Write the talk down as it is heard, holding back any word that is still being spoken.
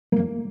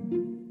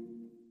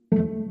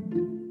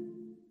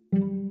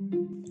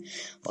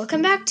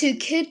Welcome back to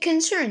Kid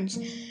Concerns,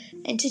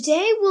 and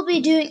today we'll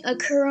be doing a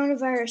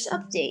coronavirus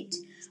update.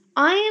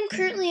 I am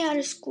currently out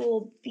of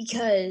school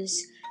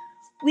because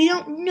we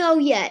don't know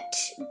yet,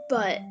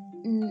 but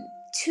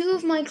two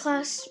of my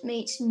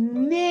classmates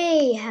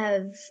may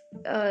have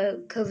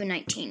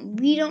COVID-19.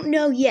 We don't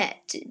know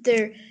yet.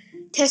 Their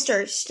tests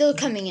are still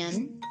coming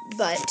in,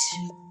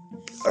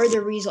 or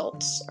their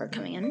results are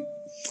coming in.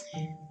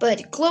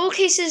 But global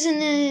cases in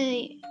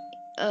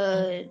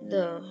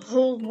the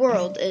whole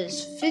world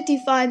is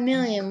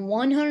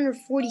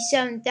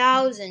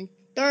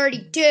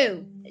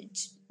 55,147,032. It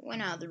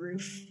went out of the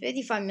roof.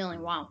 55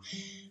 million, wow.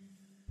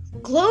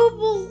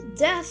 Global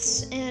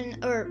deaths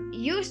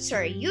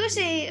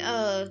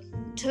USA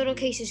total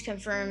cases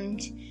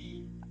confirmed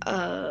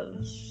are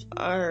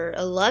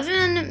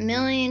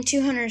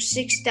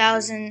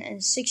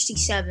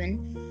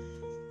 11,206,067.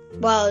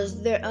 While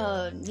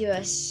the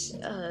U.S.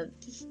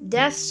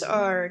 Deaths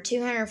are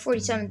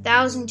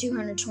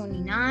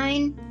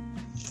 247,229,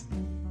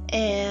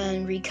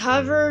 and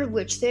recovered,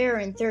 which they're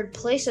in third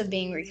place of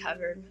being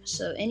recovered.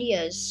 So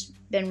India's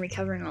been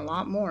recovering a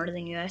lot more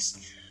than U.S.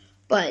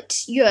 But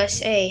the U.S.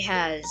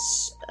 has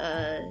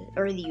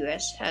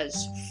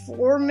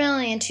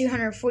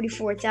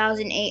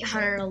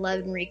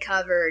 4,244,811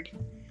 recovered.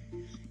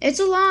 It's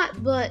a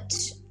lot, but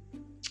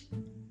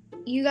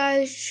you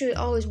guys should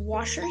always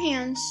wash your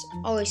hands,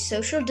 always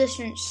social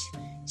distance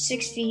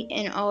 6 feet,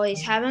 and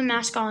always have a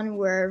mask on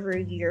wherever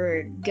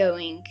you're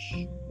going,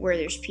 where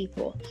there's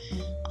people.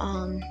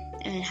 And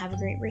have a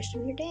great rest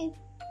of your day.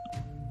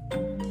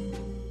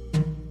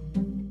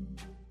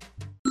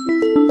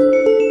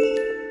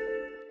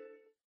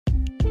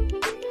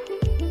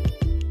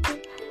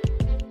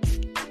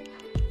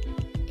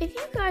 If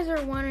you guys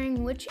are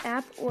wondering which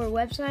app or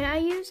website I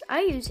use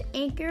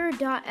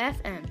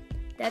Anchor.fm.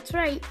 That's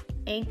right,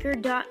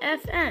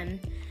 Anchor.fm.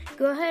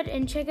 Go ahead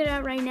and check it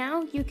out right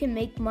now. You can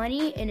make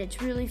money and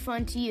it's really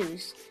fun to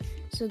use.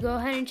 So go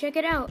ahead and check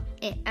it out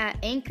at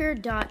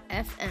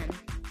Anchor.fm.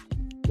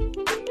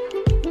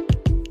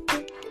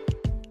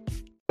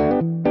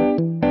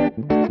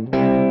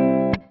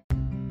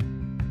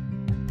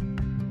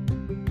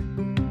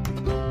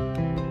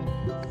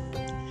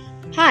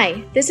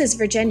 Hi, this is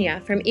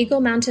Virginia from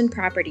Eagle Mountain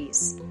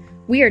Properties.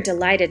 We are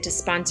delighted to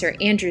sponsor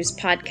Andrew's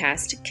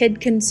podcast,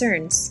 Kid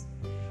Concerns.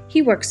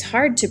 He works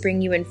hard to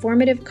bring you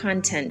informative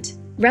content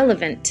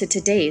relevant to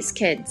today's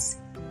kids.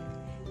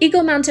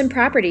 Eagle Mountain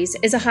Properties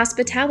is a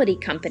hospitality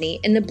company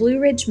in the Blue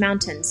Ridge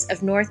Mountains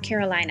of North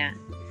Carolina.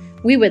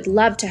 We would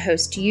love to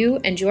host you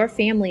and your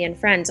family and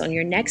friends on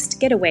your next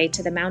getaway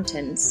to the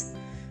mountains.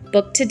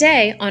 Book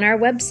today on our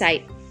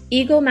website,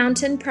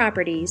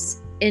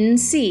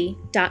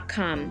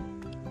 eaglemountainpropertiesnc.com.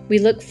 We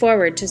look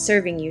forward to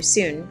serving you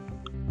soon.